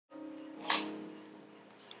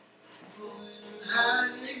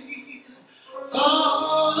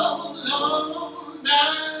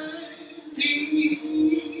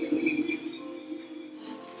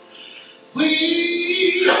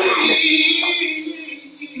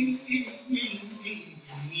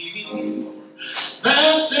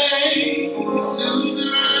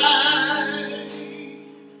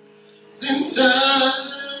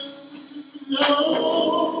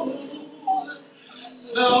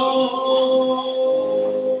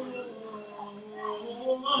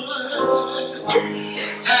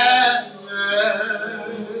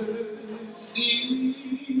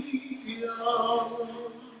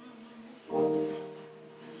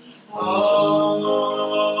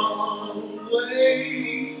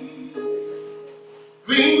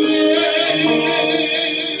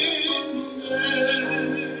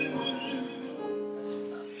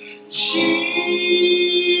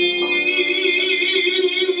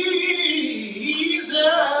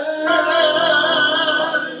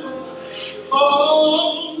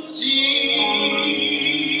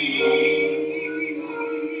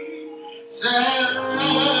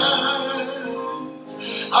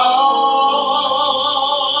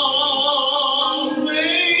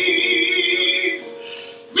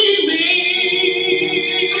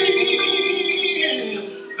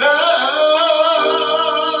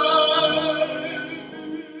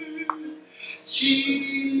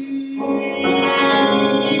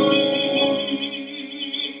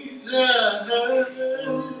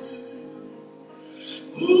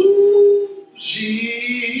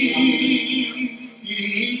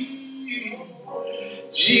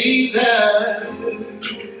Jesus,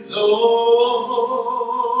 oh,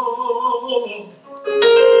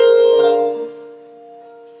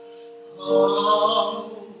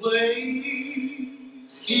 always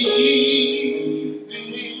keeping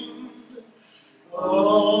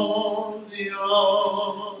on the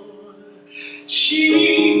on.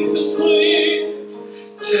 Jesus went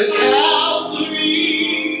to Calvary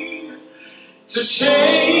to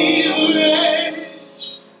save a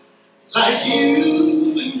wretch like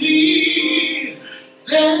you and me.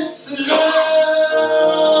 That's love.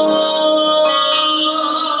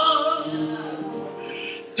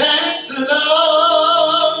 That's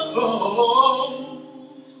love. Oh,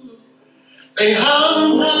 they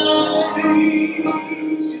hung high,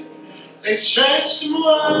 they stretched him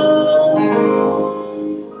wide.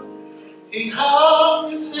 He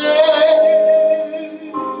hung his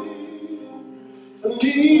head for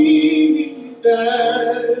me to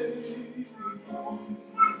die.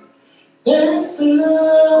 That's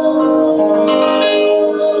love.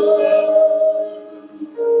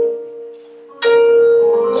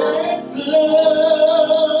 That's love.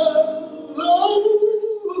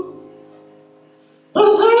 But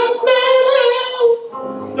that's not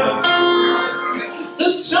how the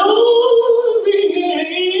story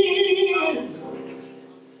ends.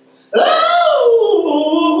 Oh,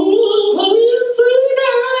 the 3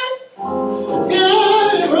 nights,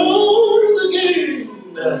 yeah, it rose again.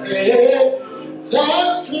 Yeah,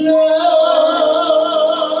 that's love.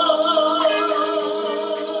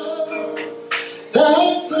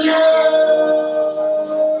 That's love.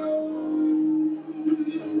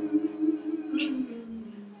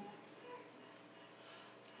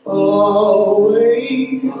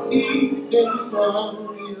 Always keeping on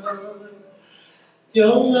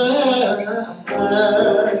your mind.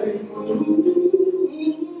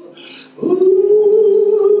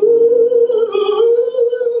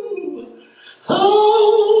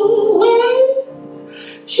 Always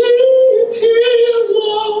keep him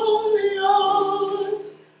on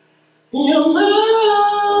your mind.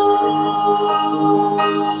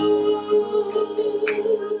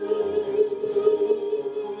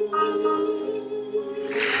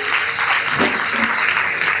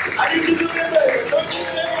 I need you to do that later. Don't you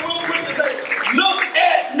ever real quick and say, look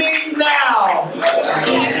at me now.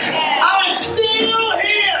 I'm still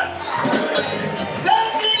here. That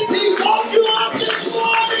means he woke you up this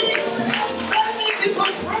morning. That means he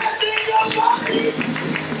put breath in your body.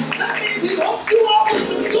 That means he hooked you up with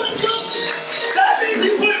some good looks. That means he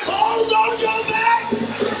put clothes on your back.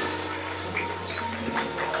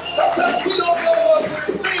 Sometimes we don't know what we're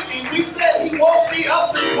thinking. We said he woke me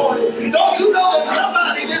up this morning. Don't you know that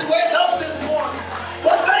somebody didn't wake up this morning?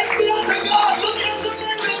 But thanks be unto God. Look at your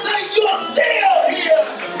neighbor and say, you're still here.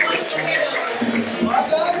 My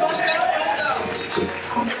God, my God, my God.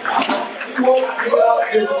 He woke me up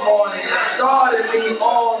this morning and started me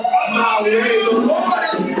on my way. The Lord,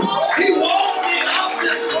 he woke me up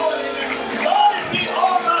this morning and started me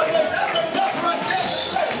on my way. That's enough right there to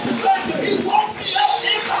say, thank you. He woke me up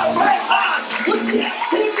in my right mind with the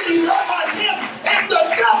activities of my limbs. It's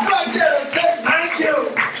enough right there to say thank you.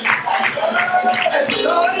 It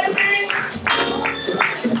started me.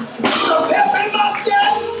 The pep in my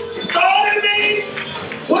step started me.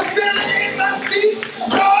 With feeling in my feet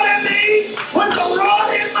started me. With the Lord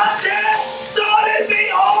in my head started me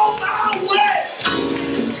on my way.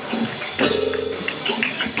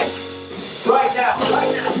 Right now,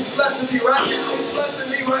 he's blessing me right now. He's blessing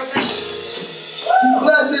me right now. He's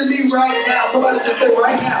blessing me right now. Somebody just say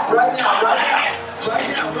right now, right now, right now, right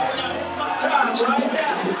now, right now. It's my time, right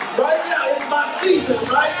now. Right now, it's my season,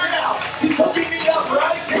 right now. He's hooking me up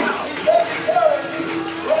right now. He's taking care of me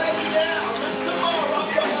right now. Not tomorrow, I'm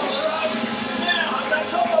talking about right now. I'm not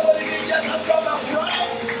talking about what he did yet, I'm talking about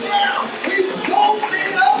right now. He's woke me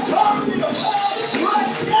up, turning me around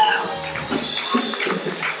right now.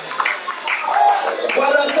 Why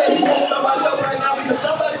did I say he woke somebody up right now? Because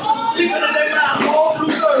somebody's been sleeping in their mind all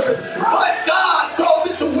through service. But God saw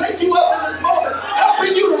fit to wake you up in this moment,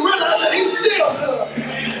 helping you to realize that he's still good.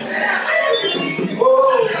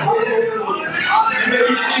 Whoa. You may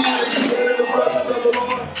be seated and in the presence of the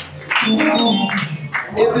Lord.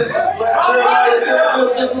 In this Jeremiah, it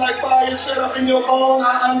feels just like fire shut up in your bone.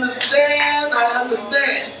 I understand.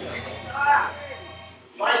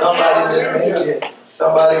 Somebody didn't make it.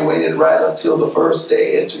 Somebody waited right until the first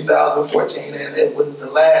day in 2014, and it was the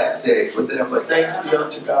last day for them. But thanks be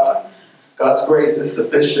unto God. God's grace is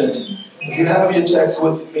sufficient. If you have your text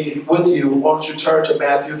with you, why don't you turn to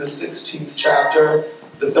Matthew, the 16th chapter,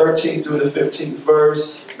 the 13th through the 15th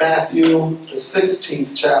verse. Matthew, the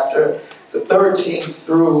 16th chapter, the 13th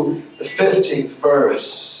through the 15th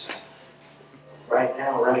verse. Right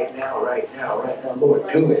now, right now, right now, right now.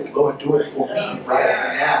 Lord, do it. Lord, do it for me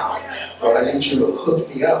right now. Lord, I need you to hook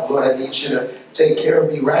me up. Lord, I need you to take care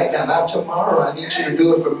of me right now. Not tomorrow. I need you to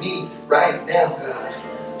do it for me right now, God.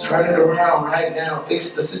 Turn it around right now.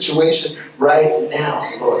 Fix the situation right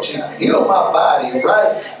now, Lord Jesus. Heal my body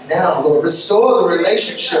right now, Lord. Restore the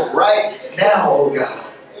relationship right now, oh God.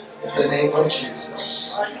 In the name of Jesus.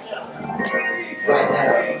 Right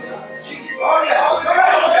now.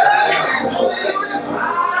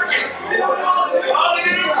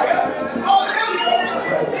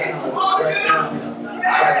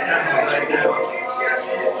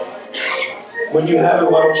 When you have it,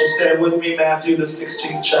 why don't you stand with me? Matthew, the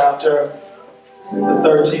 16th chapter, the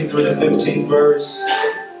 13th through the 15th verse.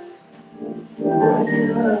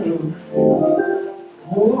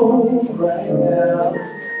 Right now.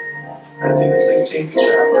 Matthew, the 16th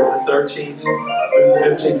chapter, the 13th through the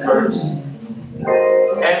 15th verse.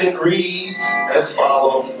 And it reads as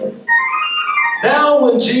follows. Now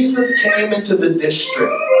when Jesus came into the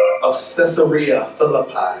district of Caesarea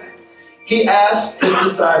Philippi, he asked his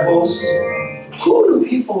disciples, "Who do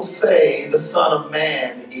people say the Son of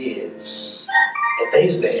Man is?" And they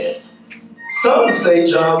said, "Some say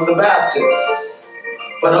John the Baptist,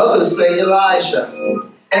 but others say Elijah,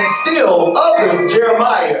 and still others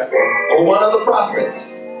Jeremiah or one of the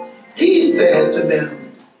prophets." He said to them,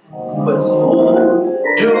 "But who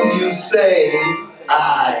do you say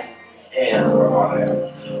I am?"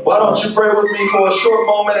 Why don't you pray with me for a short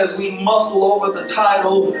moment as we muscle over the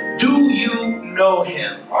title, Do You Know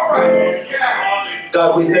Him?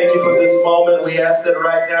 God, we thank you for this moment. We ask that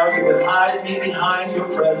right now you would hide me behind your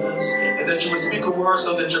presence and that you would speak a word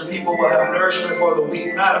so that your people will have nourishment for the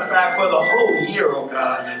week. Matter of fact, for the whole year, oh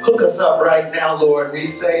God. Hook us up right now, Lord. We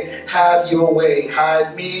say, have your way.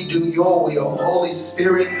 Hide me, do your will. Holy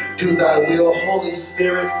Spirit, do thy will. Holy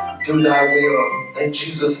Spirit, do thy will. In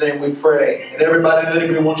Jesus' name we pray. And everybody that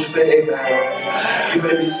agree, won't you say amen? You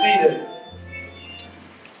may be seated.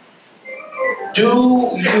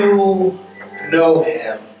 Do you know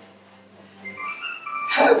him?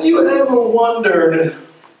 Have you ever wondered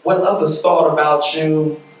what others thought about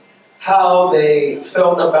you? How they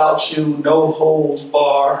felt about you? No holds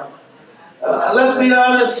barred. Let's be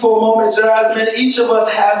honest for a moment, Jasmine. Each of us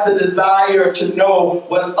have the desire to know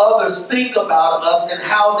what others think about us and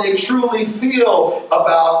how they truly feel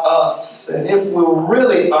about us. And if we're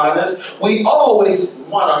really honest, we always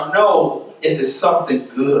want to know if it's something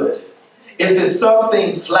good, if it's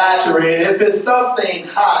something flattering, if it's something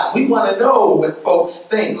hot. We want to know what folks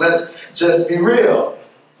think. Let's just be real.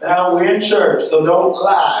 Now we're in church, so don't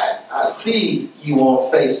lie. I see you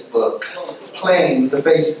on Facebook playing the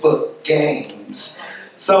Facebook games.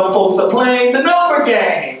 Some folks are playing the number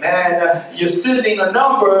game, and you're sending a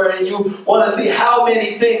number and you want to see how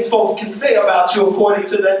many things folks can say about you according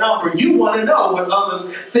to that number. You want to know what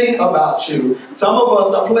others think about you. Some of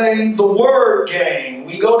us are playing the word game.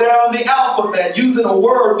 We go down the alphabet using a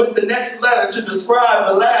word with the next letter to describe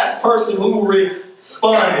the last person who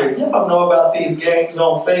responded. Y'all know about these games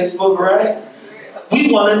on Facebook, right? We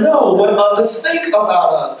want to know what others think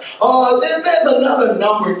about us. Then there's another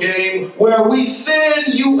number game where we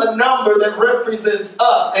send you a number that represents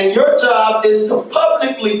us, and your job is to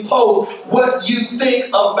publicly post what you think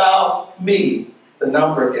about me. The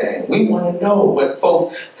number game. We want to know what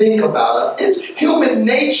folks think about us. It's human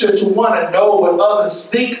nature to want to know what others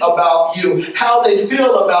think about you, how they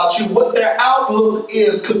feel about you, what their outlook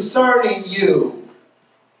is concerning you.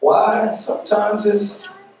 Why? Sometimes it's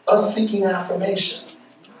us seeking affirmation.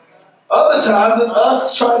 Other times it's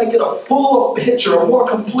us trying to get a fuller picture, a more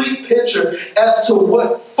complete picture as to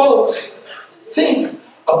what folks think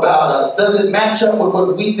about us. Does it match up with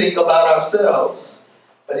what we think about ourselves?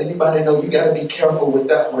 But anybody know you got to be careful with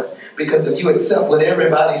that one, because if you accept what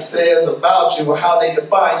everybody says about you or how they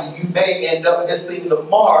define you, you may end up missing the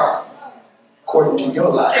mark according to your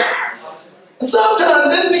life.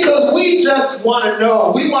 Sometimes it's because we just want to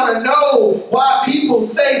know. We want to know why people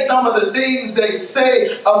say some of the things they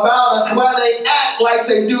say about us, why they act like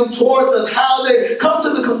they do towards us, how they come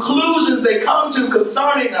to the conclusions they come to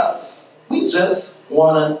concerning us. We just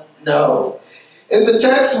want to know. In the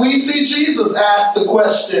text, we see Jesus ask the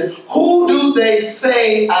question, who do they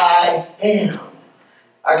say I am?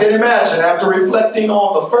 I can imagine after reflecting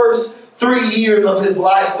on the first 3 years of his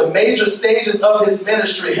life, the major stages of his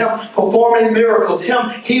ministry, him performing miracles,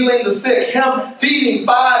 him healing the sick, him feeding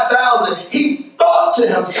 5,000, he thought to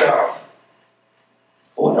himself,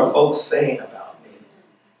 what are folks saying about me?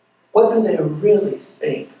 What do they really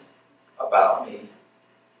think about me?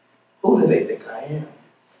 Who do they think I am?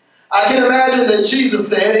 I can imagine that Jesus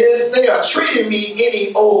said, if they are treating me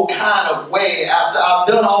any old kind of way after I've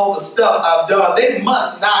done all the stuff I've done, they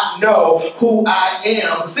must not know who I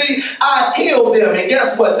am. See, I healed them, and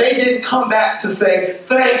guess what? They didn't come back to say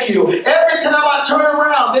thank you. Every time I turn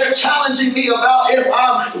around, they're challenging me about if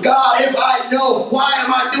I'm God, if I know, why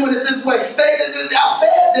am I doing it this way? I fed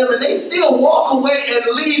them, and they still walk away and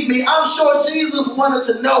leave me. I'm sure Jesus wanted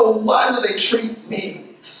to know, why do they treat me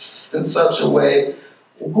in such a way?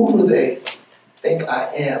 Who do they think I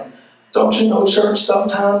am? Don't you know, church,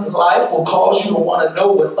 sometimes life will cause you to want to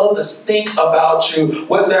know what others think about you,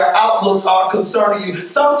 what their outlooks are concerning you.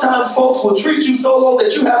 Sometimes folks will treat you so low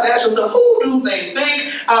that you have to ask yourself, who do they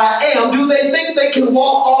think I am? Do they think they can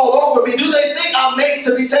walk all over me? Do they think I'm made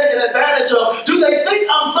to be taken advantage of? Do they think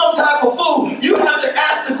I'm some type of fool? You have to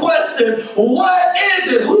ask the question, what is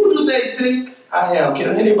it? Who do they think I am? Can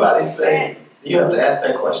anybody say, you have to ask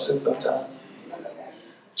that question sometimes?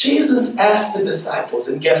 Jesus asked the disciples,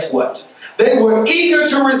 and guess what? They were eager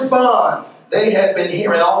to respond. They had been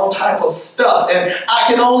hearing all type of stuff, and I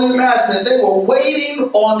can only imagine that they were waiting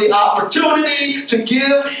on the opportunity to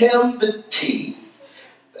give him the tea.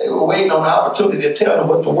 They were waiting on the opportunity to tell him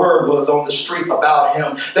what the word was on the street about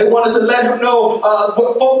him. They wanted to let him know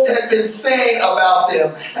what folks had been saying about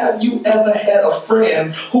them. Have you ever had a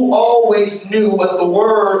friend who always knew what the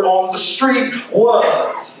word on the street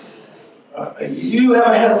was? You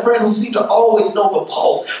ever had a friend who seemed to always know the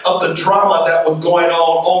pulse of the drama that was going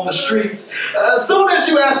on the streets? As soon as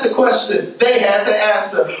you asked the question, they had the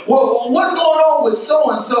answer. Well, what's going on with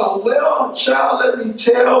so-and-so? Well, child, let me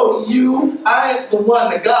tell you, I ain't the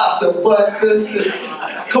one to gossip, but this is...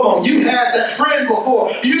 Come on, you had that friend before.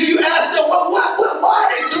 You asked them, why are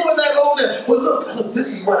they doing that over there? Well, look,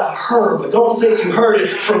 this is what I heard, but don't say you heard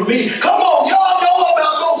it from me. Come on, y'all know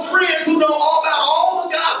about those friends who know all about all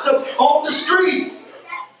the gossip on the streets.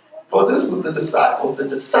 Well, this was the disciples. The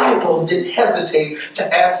disciples didn't hesitate to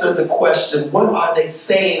answer the question, what are they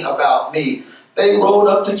saying about me? They rolled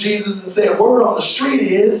up to Jesus and said, word on the street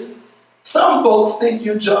is, some folks think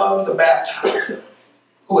you're John the Baptizer,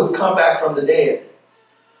 who has come back from the dead.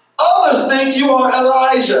 Others think you are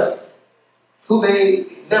Elijah, who they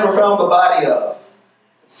never found the body of.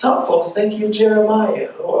 Some folks think you're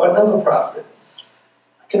Jeremiah or another prophet.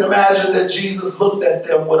 I can imagine that Jesus looked at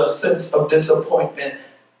them with a sense of disappointment.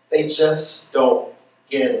 They just don't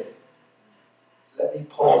get it. Let me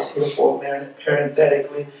pause here for a minute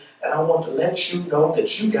parenthetically, and I want to let you know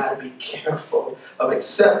that you got to be careful of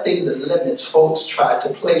accepting the limits folks try to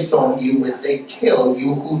place on you when they tell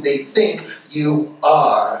you who they think you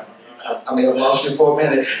are. I may have lost you for a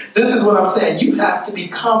minute. This is what I'm saying. You have to be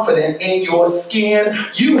confident in your skin.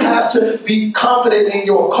 You have to be confident in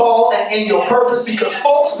your call and in your purpose, because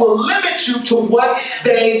folks will limit you to what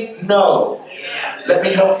they know. Let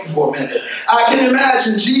me help you for a minute. I can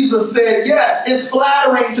imagine Jesus said, yes, it's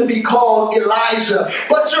flattering to be called Elijah,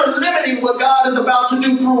 but you're limiting what God is about to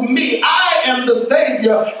do through me. I am the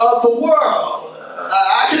Savior of the world.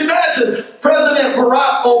 I can imagine President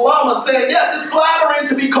Barack Obama saying, yes, it's flattering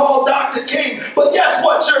to be called Dr. King, but guess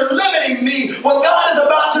what? You're limiting me. What God is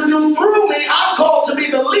about to do through me, I'm called to be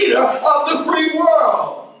the leader of the free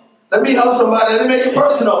world. Let me help somebody. Let me make it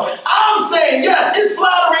personal. I'm saying, yes, it's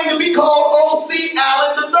flattering to be called O.C.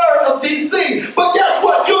 Allen III of D.C., but guess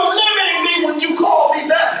what? You're limiting me when you call me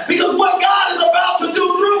that, because what God is about to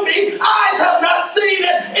do through me, eyes have not seen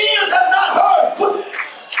it, ears have not heard.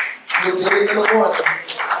 You'll get it in the morning.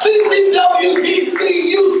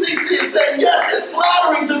 CCWDC-UCC is saying, yes, it's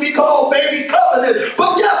flattering to be called Baby Covenant,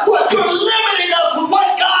 but guess what? You're limiting us with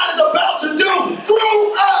what God is about to do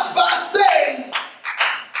through us by saying,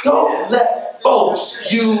 don't let folks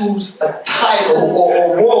use a title or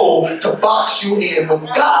a role to box you in when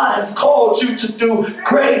God has called you to do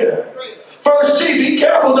greater. First G, be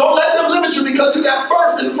careful. Don't let them limit you because you got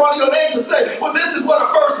first in front of your name to say, well, this is what a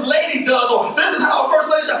first lady does, or this is how a first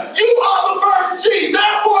lady does. You are the first G.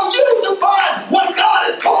 Therefore, you define what God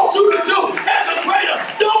has called you to do as the greater.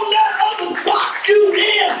 Don't let others box you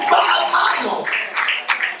in by a title.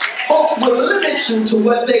 Folks will limit you to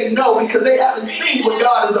what they know because they haven't seen what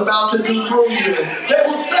God is about to do through you. They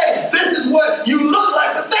will say, this is what you look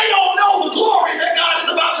like, but they don't know the glory that God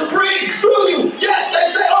is about to bring through you. Yes, they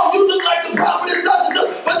say, oh, you look like the prophet and such and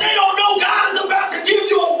such, but they don't know God is about to give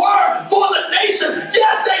you a word for the nation.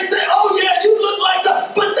 Yes, they say, oh yeah, you look like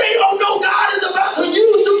that, but they don't know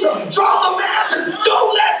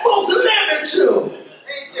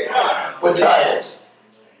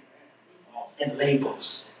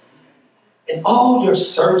disciples. In all your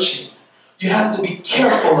searching, you have to be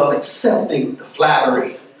careful of accepting the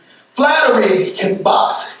flattery. Flattery can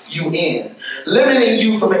box you in, limiting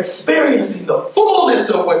you from experiencing the fullness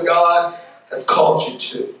of what God has called you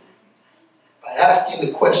to. By asking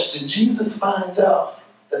the question, Jesus finds out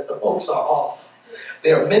that the folks are off.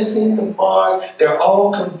 They're missing the mark. They're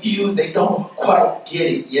all confused. They don't quite get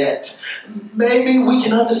it yet. Maybe we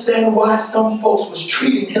can understand why some folks was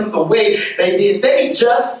treating him the way they did. They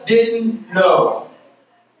just didn't know.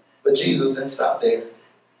 But Jesus didn't stop there.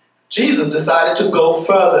 Jesus decided to go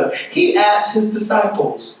further. He asked his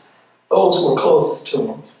disciples, those who were closest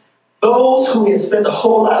to him, those who he had spent a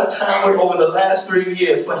whole lot of time with over the last 3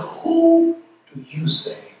 years, but who do you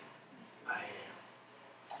say I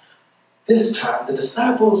am? This time, the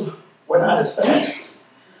disciples were not as fast.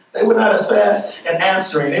 They were not as fast in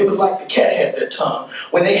answering. It was like the cat had their tongue.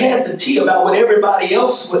 When they had the tea about what everybody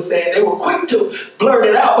else was saying, they were quick to blurt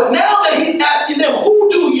it out. But now that he's asking them, who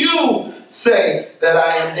do you say that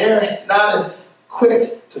I am? They're not as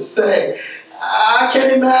quick to say. I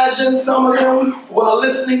can imagine some of them, while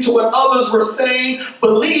listening to what others were saying,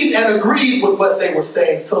 believed and agreed with what they were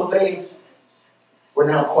saying. So they were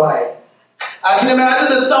now quiet. I can imagine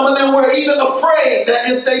that some of them were even afraid that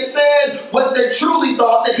if they said what they truly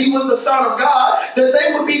thought, that he was the Son of God, that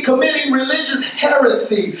they would be committing religious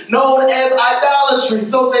heresy known as idolatry.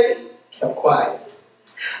 So they kept quiet.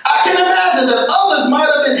 I can imagine that others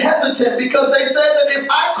might have been hesitant because they said that if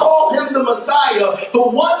I call him the Messiah, the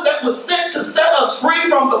one that was sent to set us free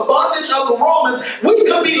from the bondage of the Romans, we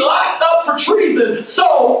could be locked up for treason.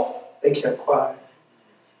 So they kept quiet.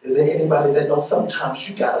 Is there anybody that knows sometimes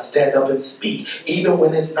you got to stand up and speak, even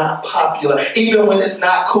when it's not popular, even when it's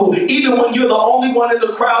not cool, even when you're the only one in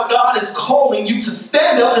the crowd? God is calling you to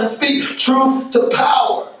stand up and speak truth to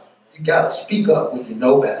power. You got to speak up when you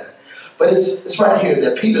know better. But it's right here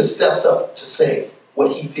that Peter steps up to say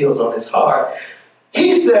what he feels on his heart.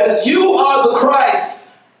 He says, you are the Christ,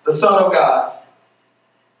 the Son of God.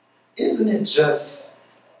 Isn't it just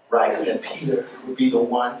right that Peter would be the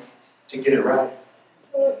one to get it right?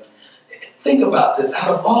 Think about this. Out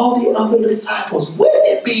of all the other disciples, wouldn't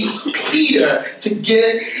it be Peter to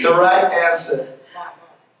get the right answer?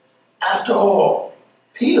 After all,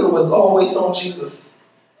 Peter was always on Jesus'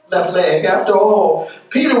 left leg. After all,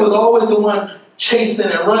 Peter was always the one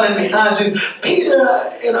chasing and running behind you. Peter,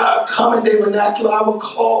 in our common day vernacular, I would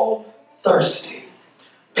call thirsty.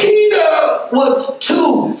 Peter was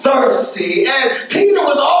too thirsty, and Peter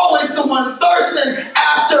was always the one thirsting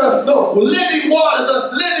after the living water, the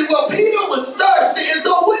living well. Peter was thirsty, and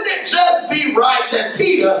so wouldn't it just be right that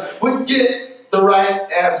Peter would get the right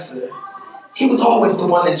answer? He was always the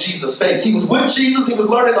one that Jesus faced. He was with Jesus. He was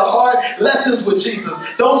learning the hard lessons with Jesus.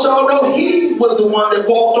 Don't y'all know he was the one that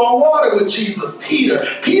walked on water with Jesus? Peter.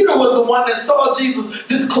 Peter was the one that saw Jesus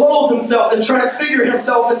disclose himself and transfigure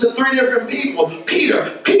himself into 3 different people. Peter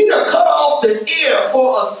cut off the ear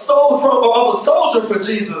for a soldier for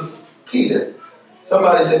Jesus. Peter.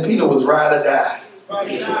 Somebody said Peter was ride or die.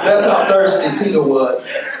 That's how thirsty Peter was.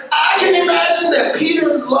 I can imagine that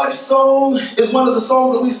Peter's life song is one of the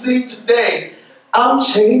songs that we sing today. I'm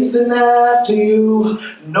chasing after you,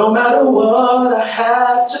 no matter what I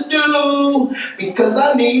have to do, because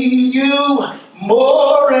I need you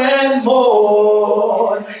more and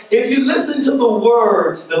more. If you listen to the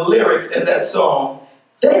words, the lyrics in that song,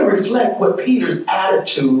 they reflect what Peter's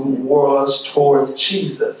attitude was towards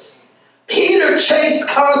Jesus. Peter chased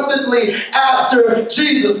constantly after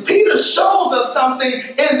Jesus. Peter shows us something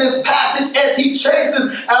in this passage as he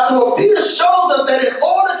chases after the Lord. Peter shows us that in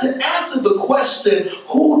order to answer the question,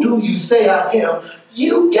 who do you say I am?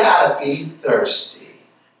 You gotta be thirsty.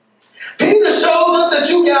 Peter shows us that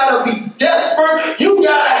you gotta be desperate. You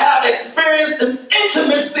gotta have experience and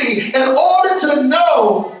intimacy in order to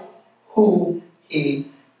know who he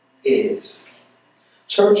is.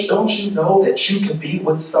 Church, don't you know that you can be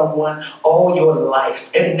with someone all your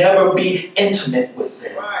life and never be intimate with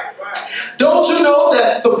them? Right. Don't you know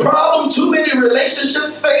that the problem too many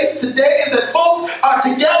relationships face today is that folks are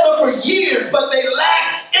together for years, but they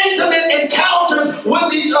lack intimate encounters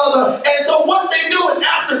with each other. And so what they do is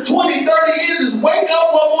after 20, 30 years is wake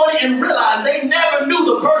up one morning and realize they never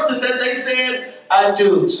knew the person that they said, I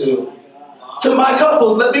do to. To my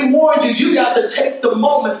couples, let me warn you, you got to take the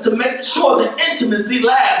moments to make sure the intimacy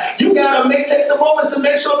lasts. You got to take the moments to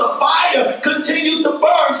make sure the fire continues to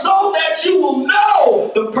burn so that you will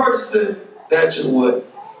know the person that you're with.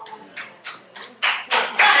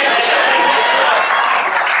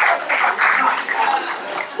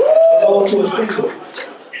 For those who are single,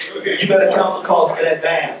 you better count the cost in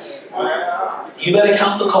advance. You better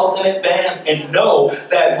count the cost in advance and know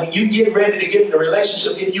that when you get ready to get in a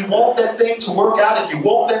relationship, if you want that thing to work out, if you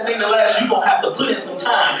want that thing to last, you're going to have to put in some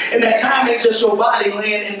time. And that time ain't just your body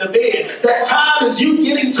laying in the bed. That time is you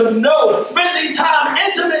getting to know, spending time,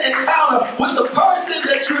 intimate encounter with the person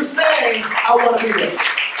that you're saying, I want to be with.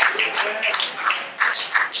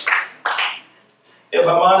 If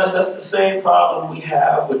I'm honest, that's the same problem we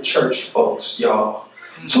have with church folks, y'all.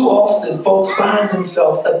 Too often, folks find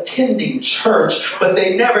themselves attending church, but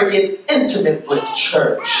they never get intimate with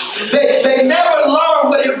church. They never learn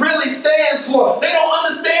what it really stands for. They don't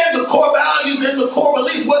understand the core values and the core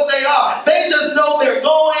beliefs, what they are. They just know they're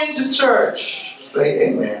going to church. Say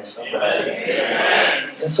amen, somebody. Amen.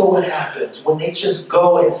 And so what happens when they just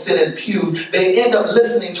go and sit in pews, they end up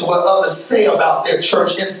listening to what others say about their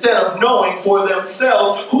church instead of knowing for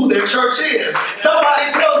themselves who their church is.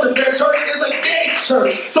 Somebody tells them their church is a gay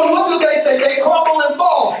church. So what do they say? They crumble and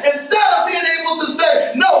fall. Instead of being able to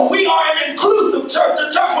say, no, we are an inclusive church,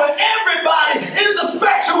 a church where everybody in the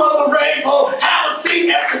spectrum of the rainbow have a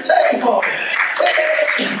seat at the table.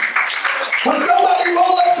 When somebody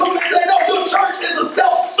roll up to them and say, no, your church is a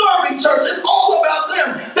self-serving church, it's all about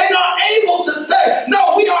them, they're not able to say,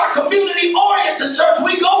 no, we are a community-oriented church.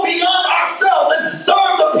 We go beyond ourselves and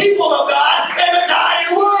serve the people of God in a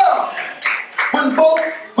dying world. When folks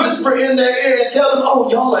whisper in their ear and tell them, oh,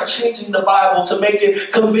 y'all are changing the Bible to make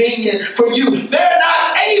it convenient for you, they're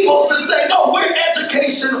not able to say, no, we're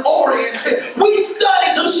education-oriented. We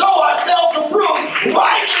study to show ourselves approved,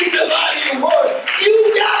 rightly dividing the word.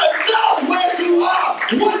 You gotta know where you are,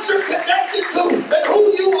 what you're connected to, and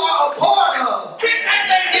who you are a part of.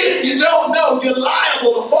 If you don't know, you're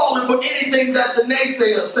liable to falling for anything that the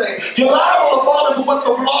naysayers say. You're liable to falling for what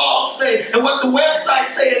the blogs say and what the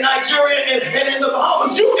websites say in Nigeria and in the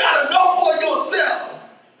Bahamas. You gotta know for yourself.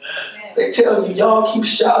 They tell you, y'all keep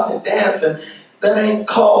shouting and dancing. That ain't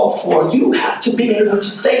called for. You have to be able to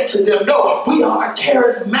say to them, no, we are a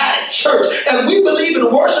charismatic church and we believe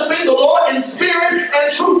in worshiping the Lord in spirit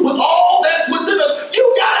and truth with all that's within us.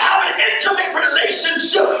 You got to have an intimate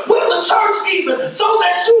relationship with the church even so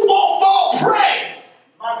that you won't fall prey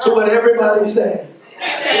to what everybody's saying.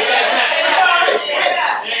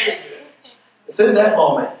 It's in that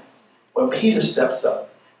moment when Peter steps up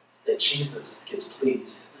that Jesus gets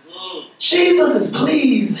pleased. Jesus is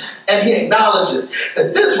pleased and he acknowledges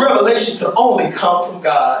that this revelation can only come from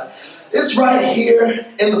God. It's right here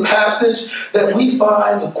in the passage that we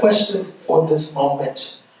find the question for this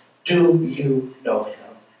moment. Do you know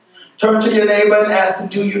him? Turn to your neighbor and ask them,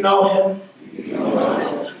 do you know him?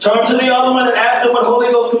 Turn to the other one and ask them with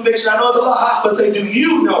Holy Ghost conviction. I know it's a little hot, but say, do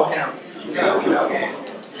you know him?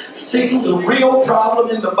 See, the real problem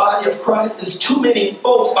in the body of Christ is too many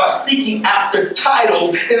folks are seeking after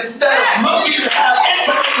titles instead of looking to have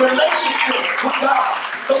intimate relationship with God.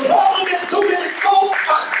 The problem is too many folks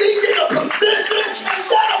are seeking a position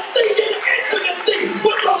instead of seeking intimacy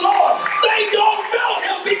with the Lord. They don't know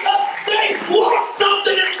him because they want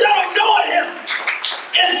something instead of knowing him.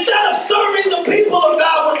 Instead of serving the people of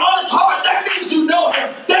God with honest heart, that means you know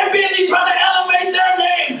him. They're busy trying to elevate their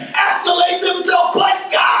name, escalate themselves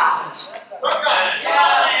like God.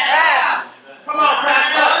 Come on,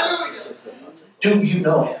 Pastor. Do you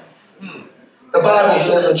know him? The Bible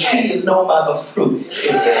says a tree is known by the fruit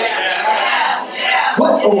it bears.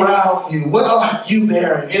 What's around you? What are you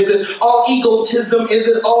bearing? Is it all egotism? Is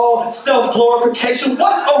it all self-glorification?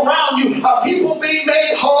 What's around you? Are people being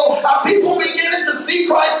made whole? Are people beginning to see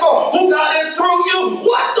Christ for who God is through you?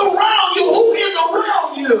 What's around you? Who is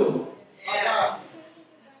around you?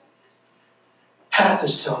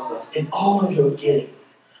 Passage tells us, in all of your getting,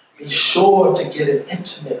 be sure to get an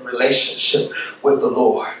intimate relationship with the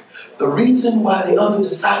Lord. The reason why the other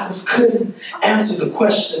disciples couldn't answer the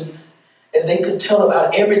question as they could tell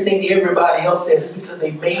about everything everybody else said is because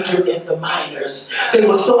they majored in the minors. They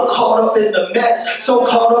were so caught up in the mess, so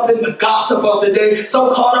caught up in the gossip of the day,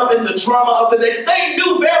 so caught up in the drama of the day. They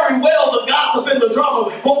knew very well the gossip and the drama,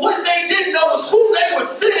 but what they didn't know was who they were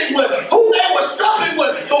sitting with, who they were supping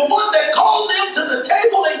with, the one that called them to the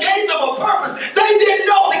table and gave them a purpose. They didn't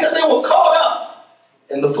know because they were caught up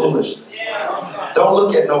in the foolishness. Don't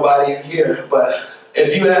look at nobody in here, but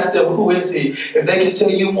if you ask them who is he, if they can tell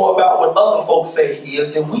you more about what other folks say he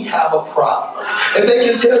is, then we have a problem. If they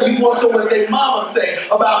can tell you more so what their mama say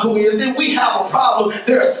about who he is, then we have a problem.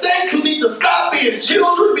 There are saints who need to stop being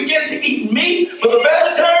children, begin to eat meat, but the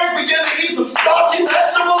vegetarians begin to eat some stocky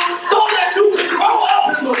vegetables so that you can grow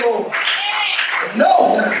up in the Lord.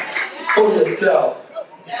 Know him for yourself.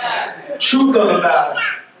 Truth of the matter,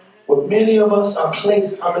 where many of us are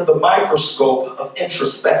placed under the microscope of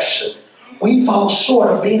introspection, we fall short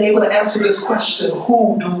of being able to answer this question,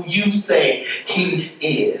 who do you say he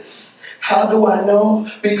is? How do I know?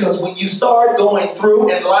 Because when you start going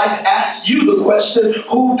through and life asks you the question,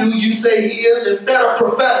 who do you say he is? Instead of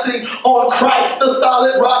professing on Christ the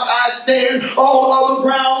solid rock I stand, all other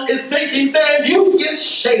ground is sinking sand, you get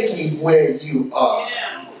shaky where you are.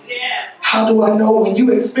 How do I know? When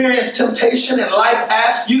you experience temptation and life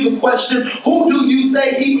asks you the question, who do you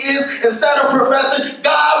say he is? Instead of professing,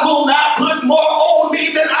 God will not put more on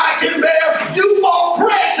me than I can bear, you fall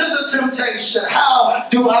prey to the temptation. How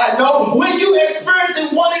do I know? When you experience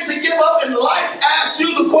and wanting to give up and life asks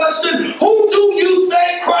you the question, who do you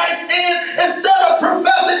say Christ is? Instead of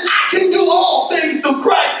professing, I can do all things through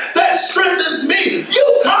Christ that strengthens me,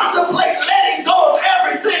 you contemplate letting go of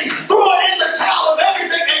everything, throwing in the towel of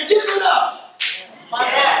everything and give it up.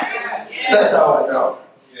 That's how I know.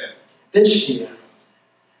 This year,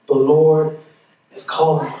 the Lord is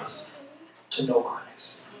calling us to know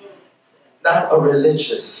Christ. Not a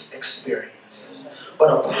religious experience, but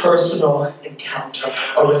a personal encounter,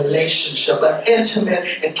 a relationship, an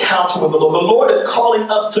intimate encounter with the Lord. The Lord is calling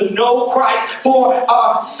us to know Christ for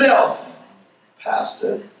ourselves.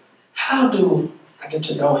 Pastor, how do I get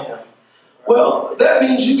to know him? Well, that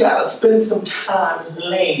means you got to spend some time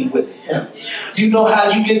laying with him. You know how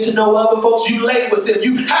you get to know other folks? You lay with them.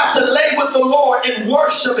 You have to lay with the Lord in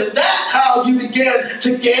worship, and that's how you begin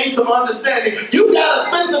to gain some understanding. You got to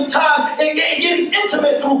spend some time in getting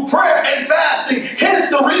intimate through prayer and fasting. Hence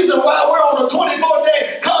the reason why we're on a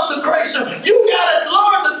 24-day consecration. You got to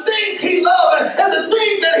learn the things he loves and the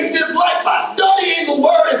things that he dislikes by studying the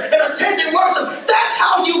word and attending worship. That's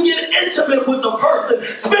how you get intimate with the person.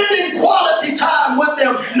 Spending quality time with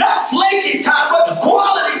them, not flaky time, but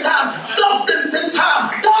quality time, substance and time.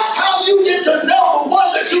 That's how you get to know the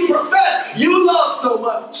one that you profess you love so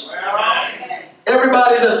much.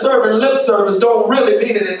 Everybody that's serving lip service don't really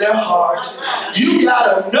mean it in their heart. You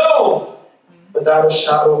gotta know without a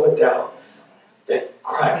shadow of a doubt that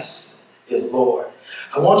Christ is Lord.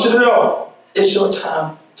 I want you to know it's your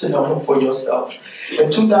time to know him for yourself. In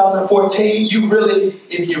 2014, if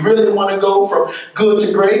you really want to go from good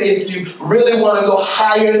to great, if you really want to go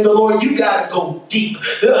higher in the Lord, you got to go deep.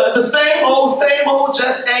 The same old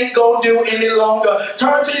just ain't going to do any longer.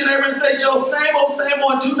 Turn to your neighbor and say, yo, same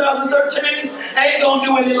old in 2013 ain't going to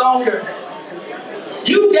do any longer.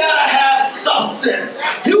 You got to have substance.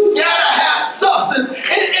 You got to have substance.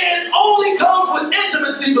 It only comes with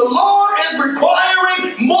intimacy. The Lord is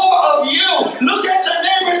requiring more of you. Look at your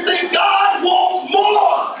neighbor and say, God wants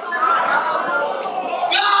more.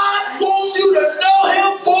 God wants you to know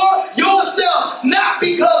him for yourself. Not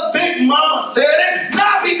because Big Mama said it.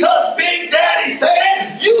 Not because Big Daddy said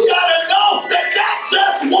it. You got to know that that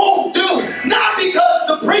just won't do. Not because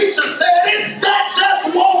the preacher said it. That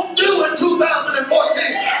just won't do in 2014.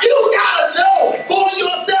 You got to know for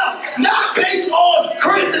yourself. Not based on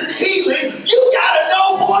Chris's healing. You got to know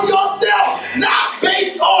for yourself. Not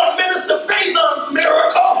based on Minister Faison's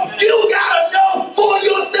miracle. You got to know for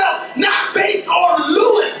yourself. Not based on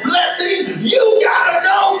Lewis' blessing. You got to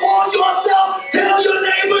know for yourself. Tell your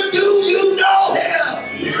neighbor, do you know him?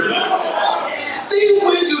 See,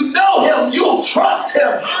 when you know him, you'll trust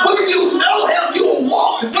him. When you know him, you'll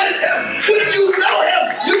walk with him. When you know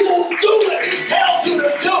him, you will do what he tells you to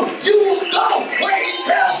do. You will go where he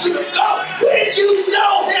tells you to go. When you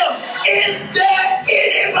know him, is there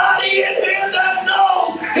anybody in here that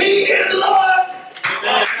knows he is Lord?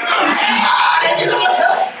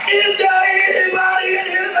 Is there anybody in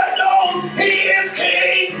here that knows he is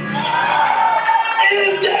King?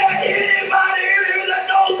 Is there anybody in here that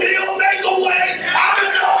knows he'll make a way out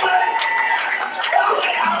of no way? I don't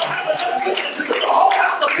have enough witnesses. There's a whole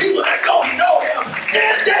house of people that don't know him.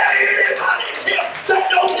 Is there anybody in here that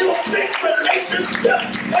knows he'll fix relationships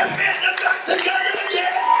and mend them back together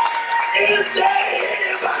again? Is there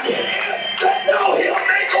anybody in here that knows he'll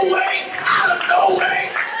make a way out of no way?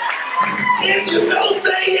 If you know,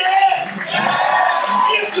 say yeah.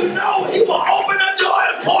 If you know he will open a door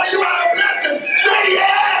and pour you out a blessing, say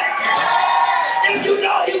yeah. If you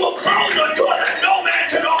know he will close a door that no man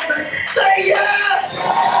can open, say yeah.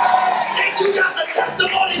 If you got the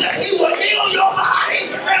testimony that he will heal your body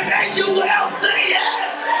and make you well, say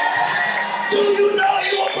yeah. Do you know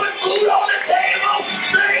he will put food on the table?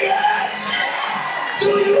 Say yeah.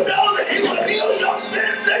 Do you know that he will heal your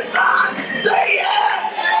sins and God? Say yeah.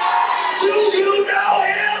 Do you know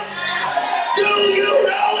him? Do you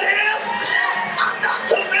know him? I'm not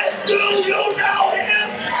convinced. Do you know him?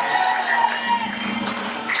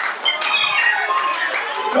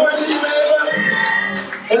 Turn to your neighbor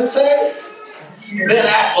and say, then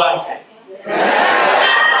act like it.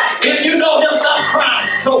 If you know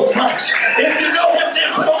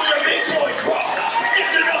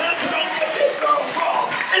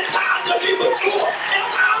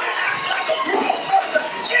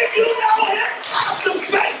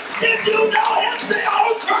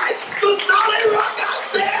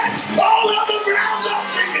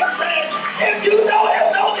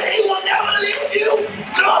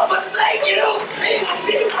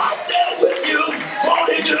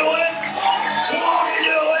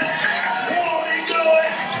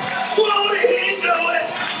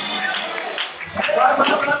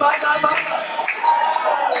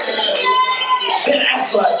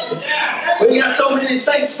We got so many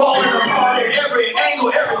saints falling apart in every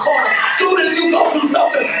angle, every corner. As soon as you go through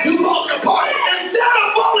something, you falling apart. Instead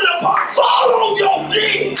of falling apart, fall on your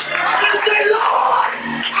knees and say, Lord,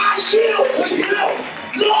 I yield to you.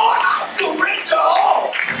 Lord, I surrender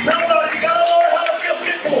all. Somebody gotta learn how to be a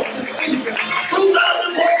big boy this season.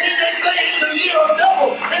 2014, they say is the year of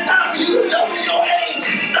double. It's time for you to double your age.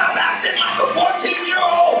 Stop acting like a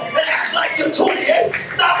 14-year-old and act like you're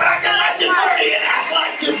 28. Stop acting like you're 30 and act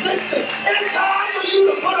like you're 60. It's time for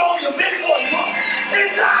you to put on your big boy drama.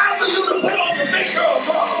 It's time for you to put on your big girl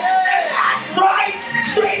drama and act right,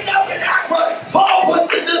 straighten up and act right. Paul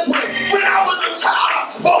puts it this way: when I was a child, I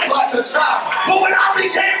spoke like a child, but when I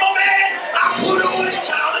became a man, I put away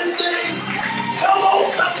childish things. Come on,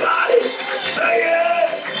 somebody, say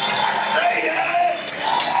it, say it,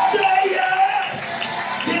 say it,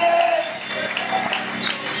 yeah.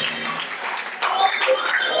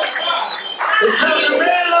 It's time to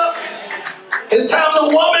man up. It's time to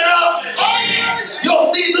woman up.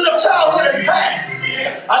 Your season of childhood has passed.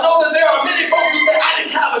 I know that there are many folks who say, I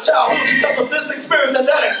didn't have a childhood because of this experience and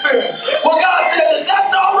that experience. Well, God said that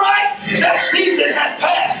that's all right. That season has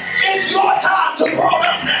passed. It's your time to grow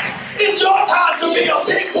up now. It's your time to be a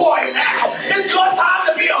big boy now. It's your time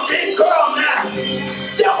to be a big girl now.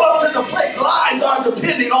 Step up to the plate. Lives are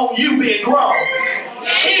depending on you being grown.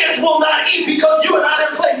 Kids will not eat because you are not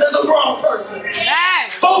in place as a grown person.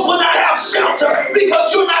 Yes. Folks will not have shelter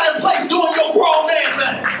because you're not in place doing your grown man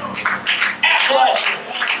thing. Act like it.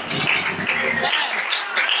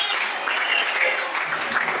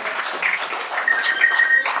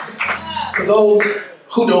 For those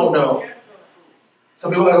who don't know,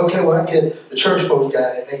 some people are like, okay, well, I get it. The church folks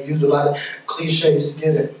got it. They use a lot of cliches to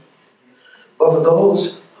get it. But for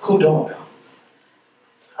those who don't know,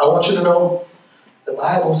 I want you to know the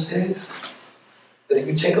Bible says that if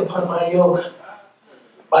you take upon my yoke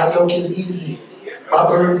is easy. My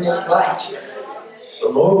burden is light. The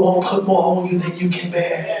Lord won't put more on you than you can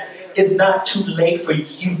bear. It's not too late for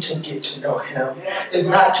you to get to know Him. It's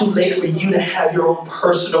not too late for you to have your own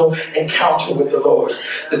personal encounter with the Lord.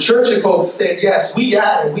 The church folks said, yes, we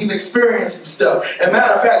got it. We've experienced some stuff. As a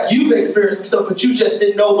matter of fact, you've experienced some stuff, but you just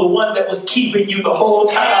didn't know the one that was keeping you the whole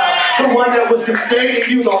time. The one that was sustaining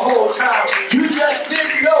you the whole time. You just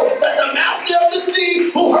didn't know that the master of the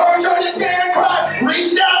sea, who heard your despair cry,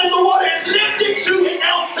 reached down in the water and lifted you, and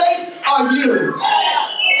now safe are you.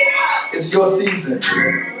 It's your season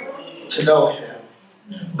to know Him.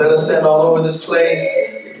 Let us stand all over this place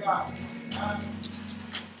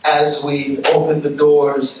as we open the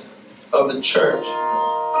doors of the church.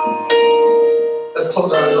 Let's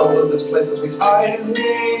close our eyes all over this place as we sing. I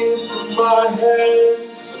lift my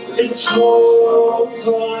hands in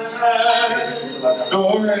total adoration.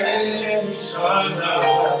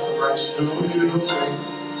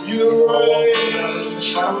 You reign,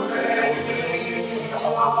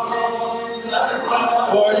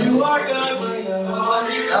 for you are God, my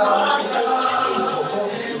God.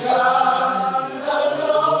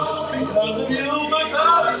 Because of you, my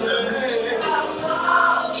God,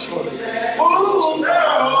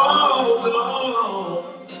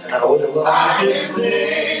 and I would have loved to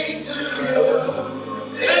sing to you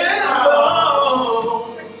this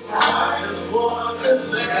song. I just want to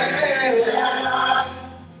say that I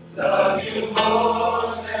love you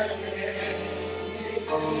more than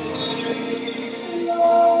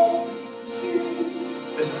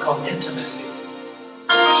this is called intimacy.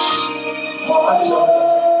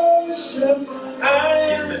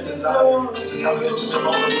 He's been desiring to just have an intimate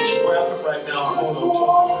moment with you. Grab him right now. Hold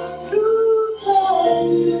on to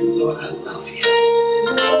him. Lord, I love you.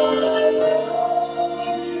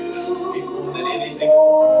 More than anything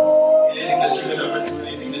else. Anything that you could ever do,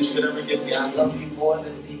 anything that you could ever give me. I love you more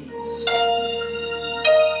than these.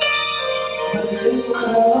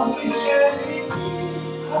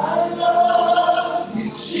 I love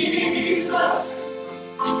you, Jesus.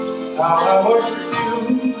 How I worship you.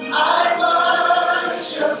 I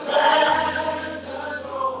worship and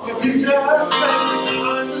adore. If you just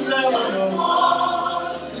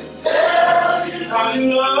tell you how you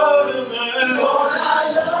love Him, man. Lord, I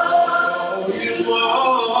love you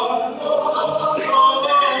more. More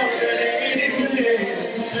than anything.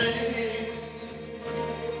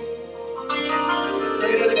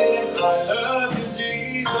 I love you,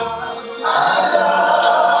 Jesus. I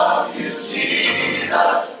love you,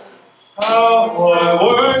 Jesus. How I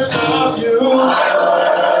worship you. I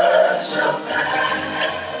worship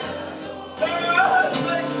and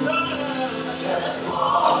just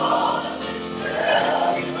want to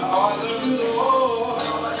tell you how I love you, Lord.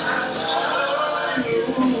 I love you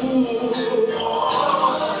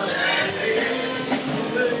more than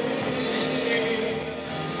anything.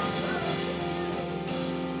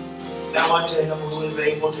 unto him who is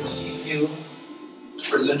able to keep you, to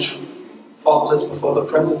present you faultless before the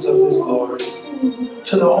presence of his glory.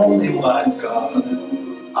 To the only wise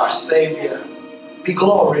God, our Savior, be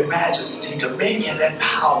glory, majesty, dominion, and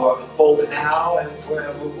power, both now and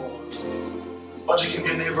forevermore. Why don't you give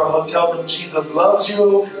your neighbor a hug, tell them Jesus loves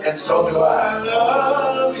you, and so do I. I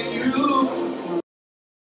love you.